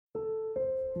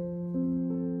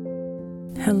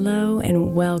Hello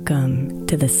and welcome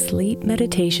to the Sleep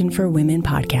Meditation for Women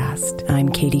podcast. I'm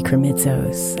Katie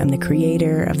Kremitzos. I'm the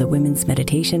creator of the Women's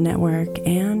Meditation Network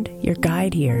and your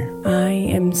guide here. I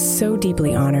am so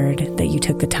deeply honored that you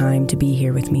took the time to be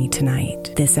here with me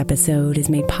tonight. This episode is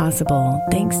made possible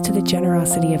thanks to the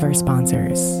generosity of our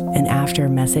sponsors. And after a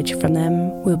message from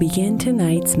them, we'll begin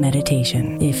tonight's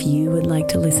meditation. If you would like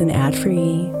to listen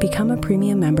ad-free, become a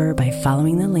premium member by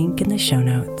following the link in the show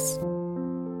notes.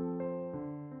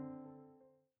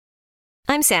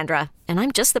 I'm Sandra, and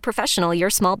I'm just the professional your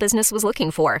small business was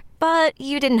looking for. But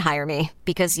you didn't hire me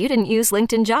because you didn't use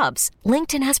LinkedIn Jobs.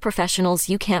 LinkedIn has professionals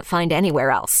you can't find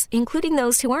anywhere else, including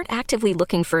those who aren't actively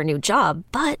looking for a new job,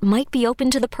 but might be open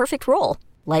to the perfect role,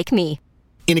 like me.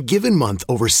 In a given month,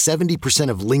 over 70%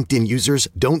 of LinkedIn users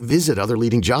don't visit other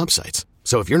leading job sites.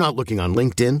 So if you're not looking on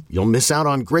LinkedIn, you'll miss out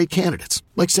on great candidates,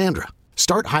 like Sandra.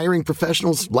 Start hiring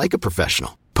professionals like a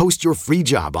professional. Post your free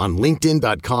job on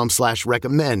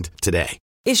linkedin.com/recommend today.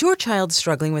 Is your child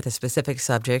struggling with a specific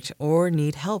subject or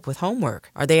need help with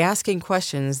homework? Are they asking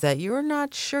questions that you're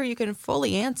not sure you can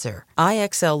fully answer?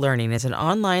 IXL Learning is an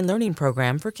online learning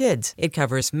program for kids. It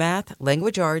covers math,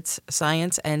 language arts,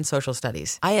 science, and social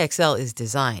studies. IXL is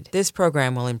designed. This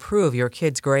program will improve your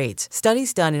kids' grades.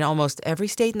 Studies done in almost every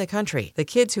state in the country. The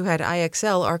kids who had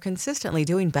IXL are consistently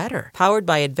doing better. Powered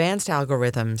by advanced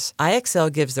algorithms, IXL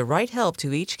gives the right help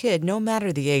to each kid no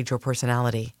matter the age or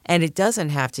personality. And it doesn't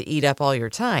have to eat up all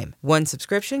your time. One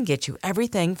subscription gets you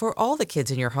everything for all the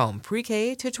kids in your home,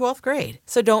 pre-K to 12th grade.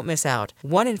 So don't miss out.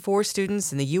 1 in 4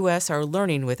 students in the U.S. are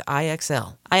learning with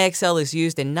IXL. IXL is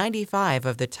used in 95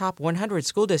 of the top 100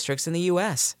 school districts in the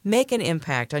U.S. Make an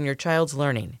impact on your child's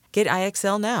learning. Get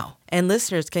IXL now. And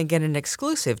listeners can get an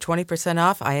exclusive 20%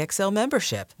 off IXL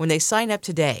membership when they sign up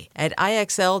today at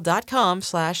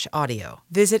IXL.com/audio.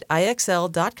 Visit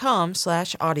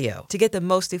IXL.com/audio to get the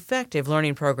most effective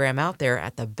learning program out there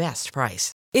at the best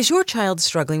price. Is your child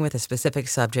struggling with a specific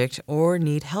subject or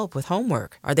need help with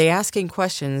homework? Are they asking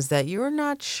questions that you're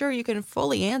not sure you can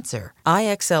fully answer?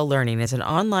 IXL Learning is an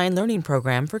online learning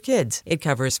program for kids. It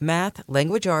covers math,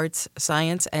 language arts,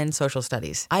 science, and social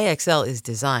studies. IXL is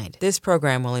designed. This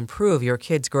program will improve your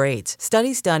kids' grades.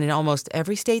 Studies done in almost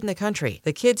every state in the country.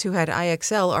 The kids who had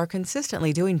IXL are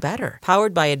consistently doing better.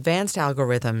 Powered by advanced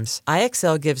algorithms,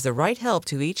 IXL gives the right help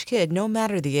to each kid no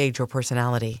matter the age or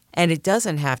personality. And it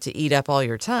doesn't have to eat up all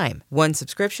your time. One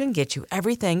subscription gets you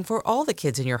everything for all the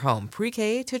kids in your home,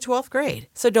 pre-K to 12th grade.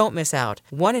 So don't miss out.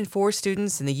 1 in 4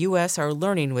 students in the U.S. are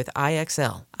learning with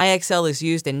IXL. IXL is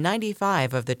used in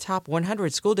 95 of the top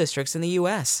 100 school districts in the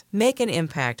U.S. Make an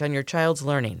impact on your child's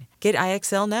learning. Get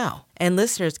IXL now. And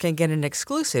listeners can get an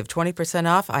exclusive 20%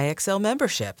 off IXL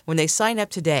membership when they sign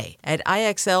up today at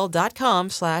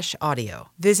IXL.com/audio.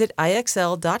 Visit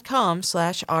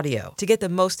IXL.com/audio to get the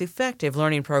most effective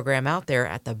learning program out there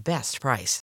at the best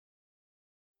price.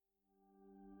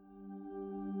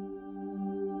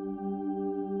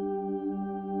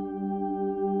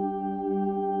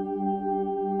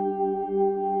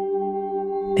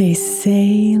 They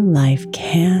say life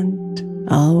can't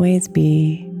always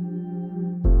be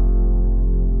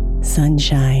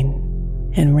sunshine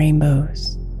and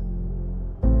rainbows.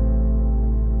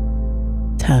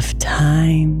 Tough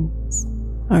times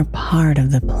are part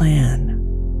of the plan.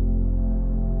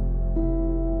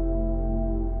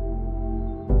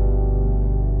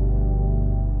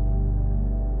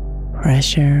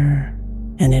 Pressure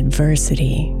and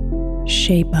adversity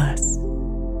shape us,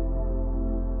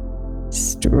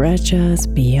 stretch us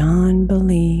beyond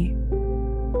belief.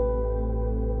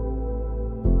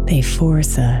 They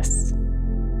force us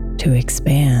to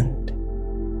expand.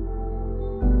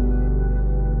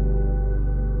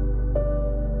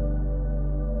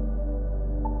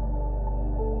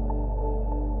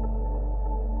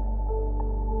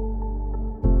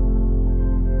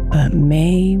 But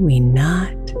may we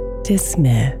not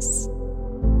dismiss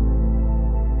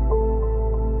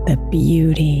the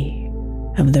beauty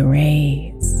of the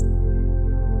rays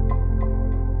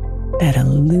that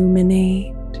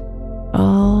illuminate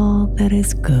all that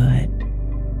is good.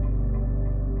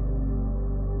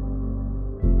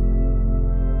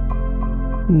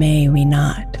 May we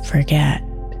not forget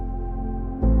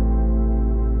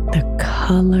the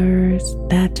colors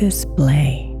that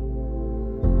display,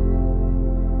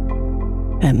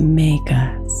 that make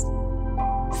us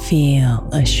feel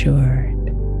assured.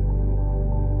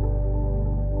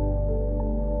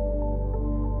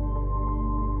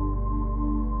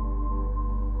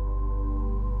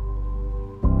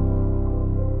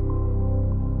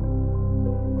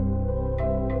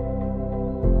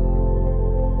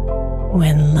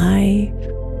 When life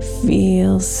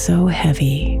feels so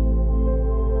heavy,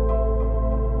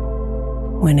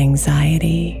 when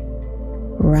anxiety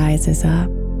rises up,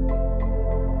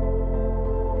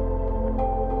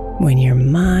 when your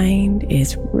mind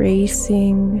is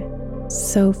racing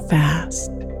so fast.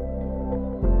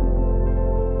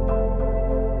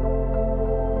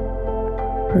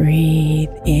 Breathe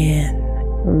in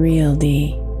real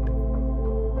deep.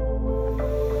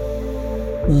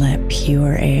 Let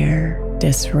pure air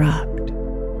disrupt.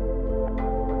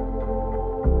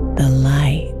 The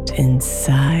light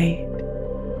inside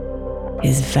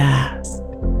is vast.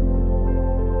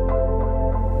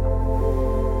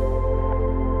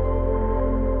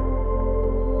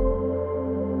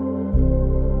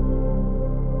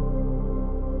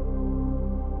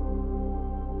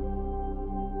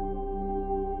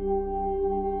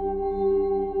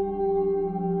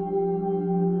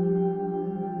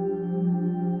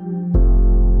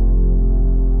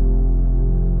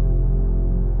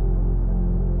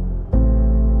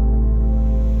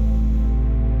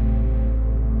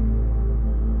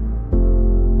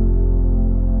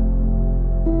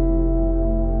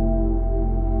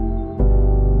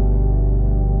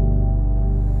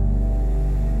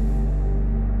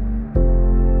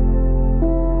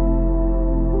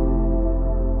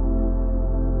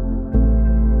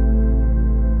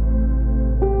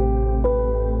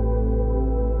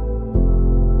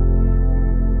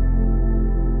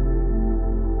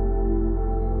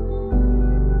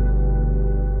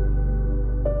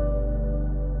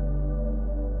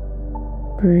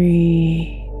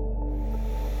 Breathe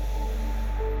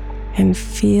and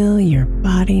feel your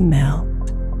body melt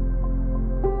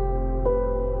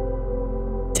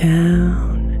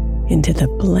down into the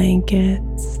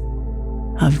blankets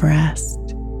of rest.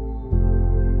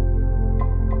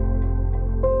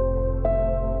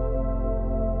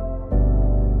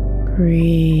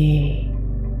 Breathe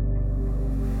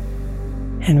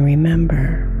and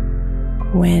remember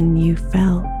when you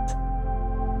felt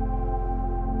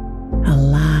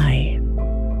alive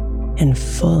and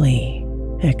fully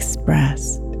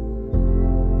expressed.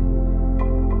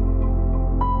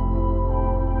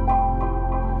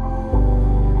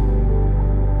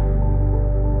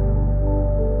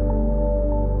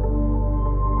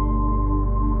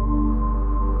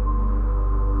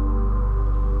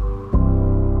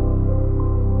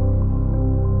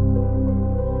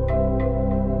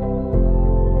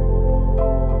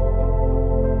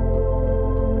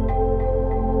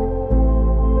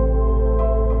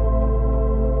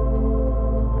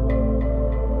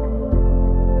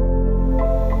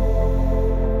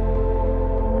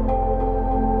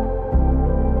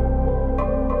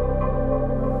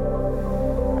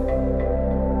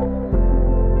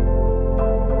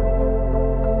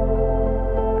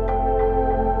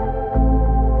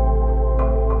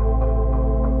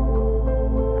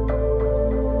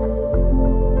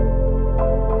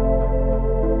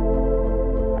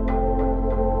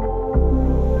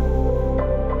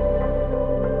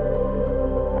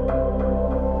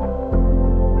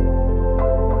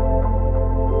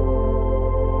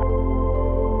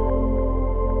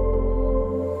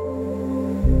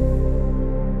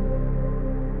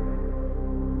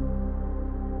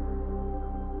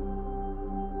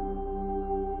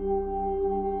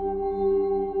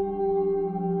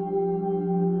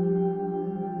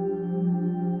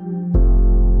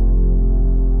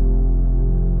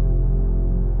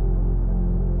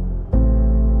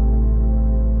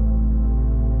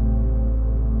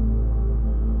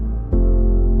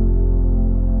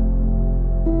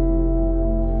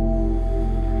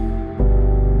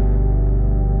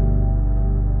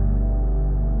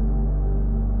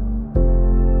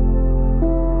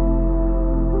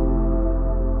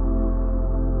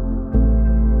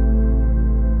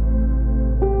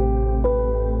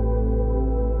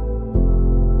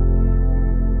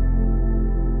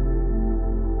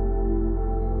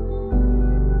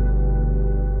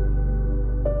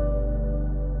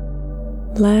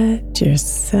 Let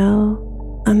yourself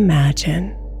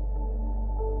imagine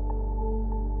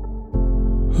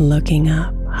looking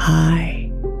up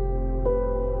high,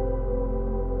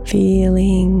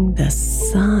 feeling the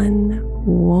sun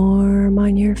warm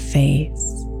on your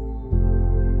face.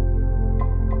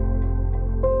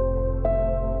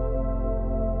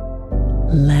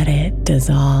 Let it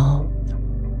dissolve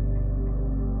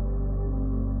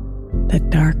the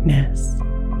darkness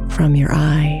from your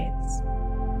eyes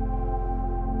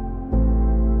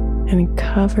and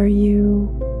cover you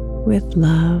with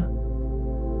love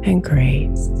and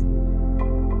grace.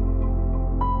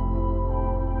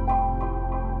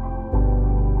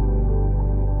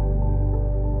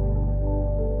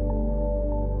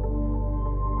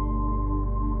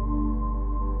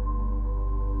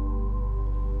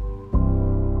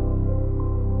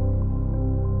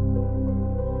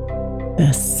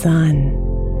 The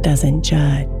sun doesn't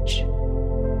judge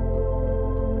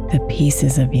the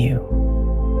pieces of you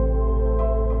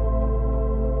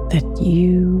that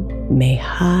you may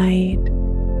hide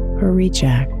or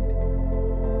reject.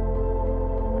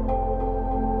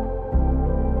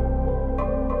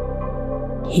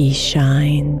 He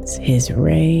shines his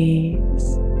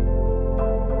rays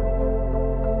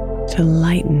to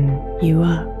lighten you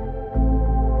up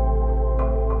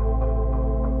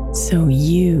so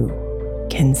you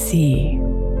can see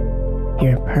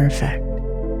you're perfect.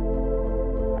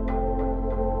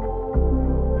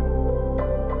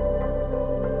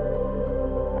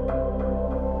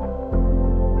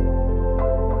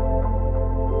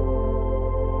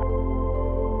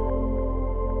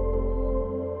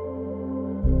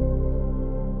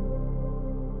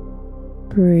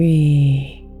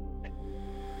 Breathe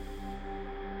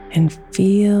and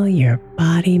feel your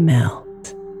body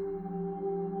melt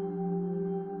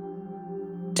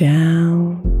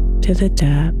down to the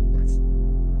depths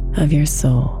of your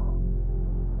soul.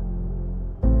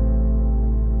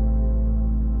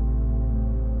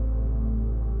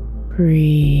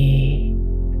 Breathe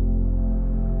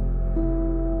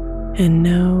and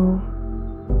know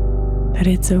that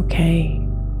it's okay.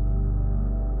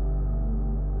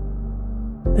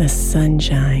 The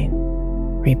sunshine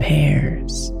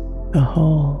repairs the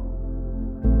whole.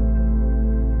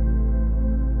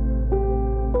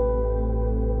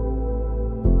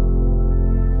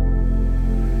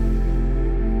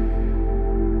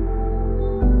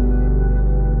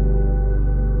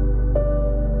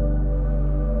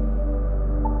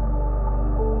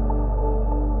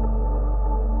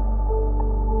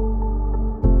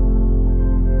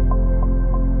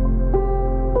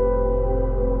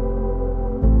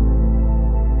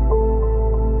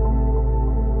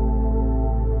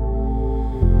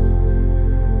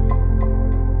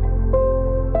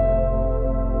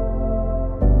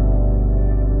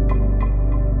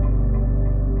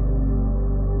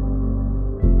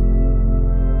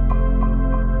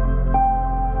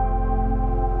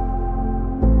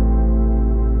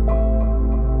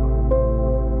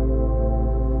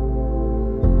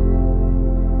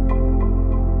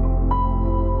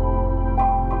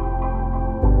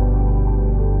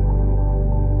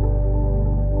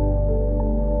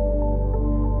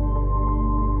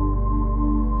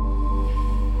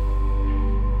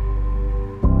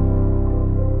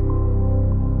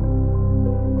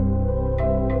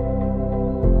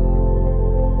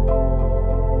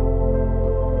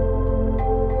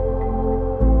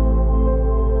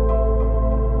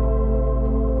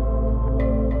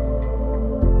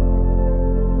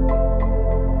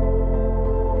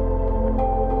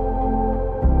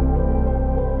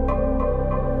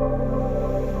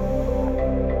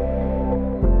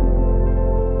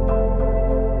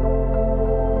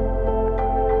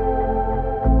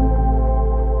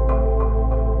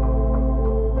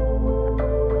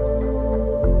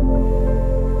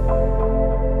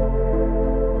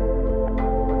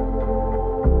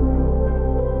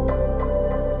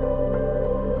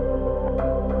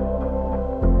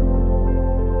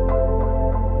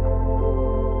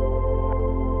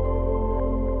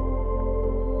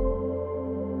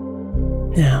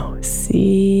 Now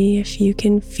see if you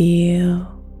can feel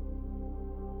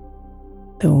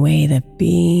the way the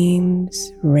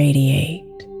beams radiate.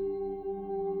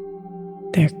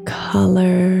 Their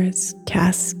colors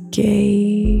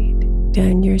cascade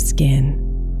down your skin.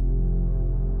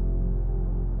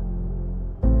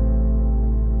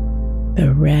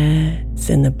 The reds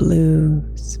and the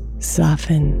blues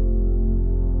soften.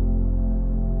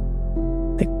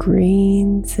 The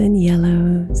greens and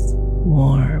yellows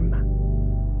warm.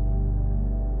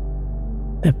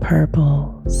 The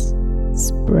purples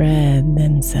spread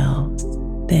themselves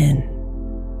thin.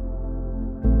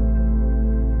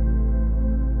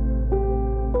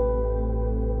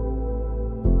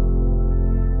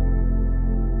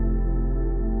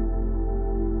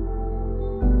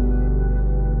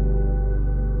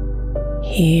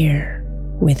 Here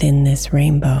within this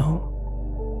rainbow,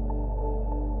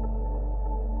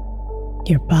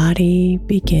 your body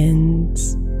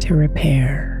begins to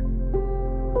repair.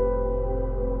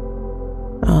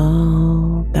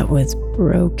 All that was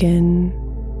broken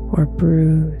or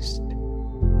bruised.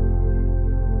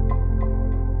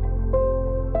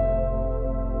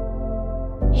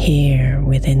 Here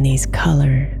within these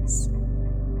colors,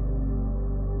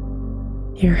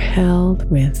 you're held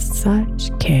with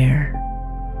such care.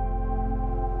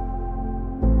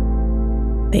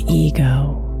 The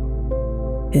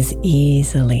ego is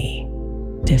easily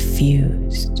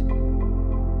diffused.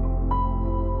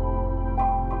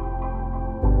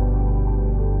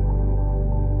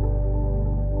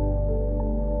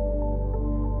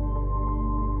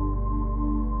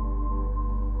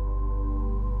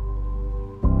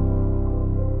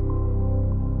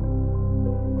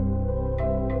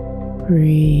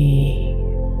 Breathe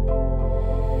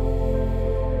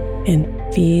and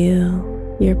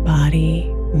feel your body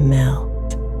melt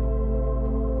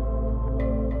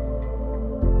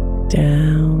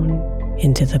down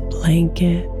into the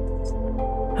blanket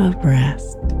of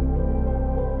rest.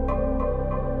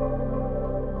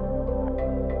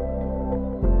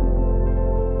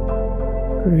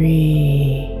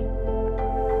 Breathe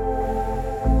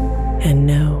and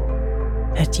know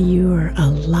that you are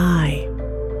alive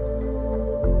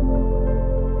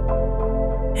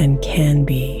and can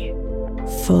be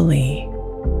fully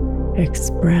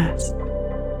expressed.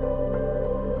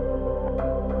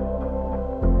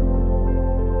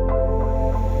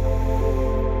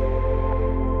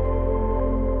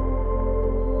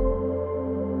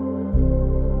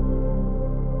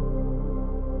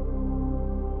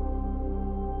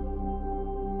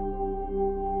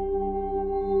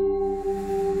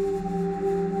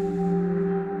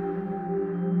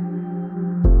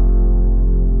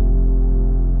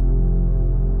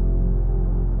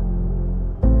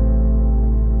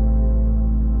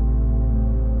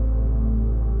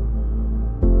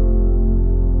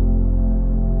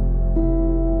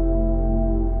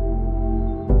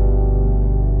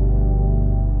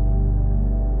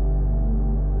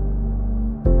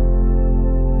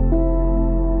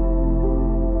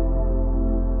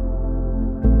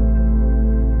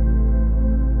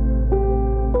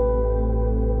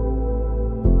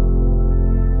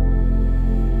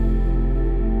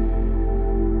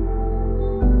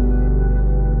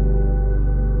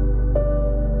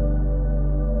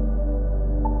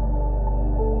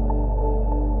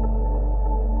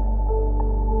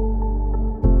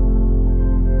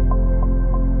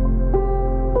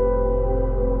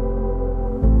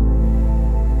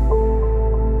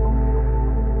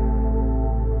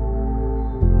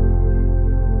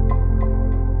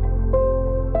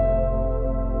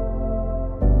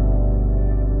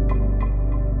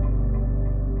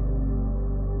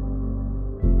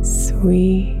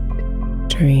 Sweet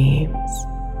dreams,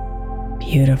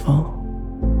 beautiful.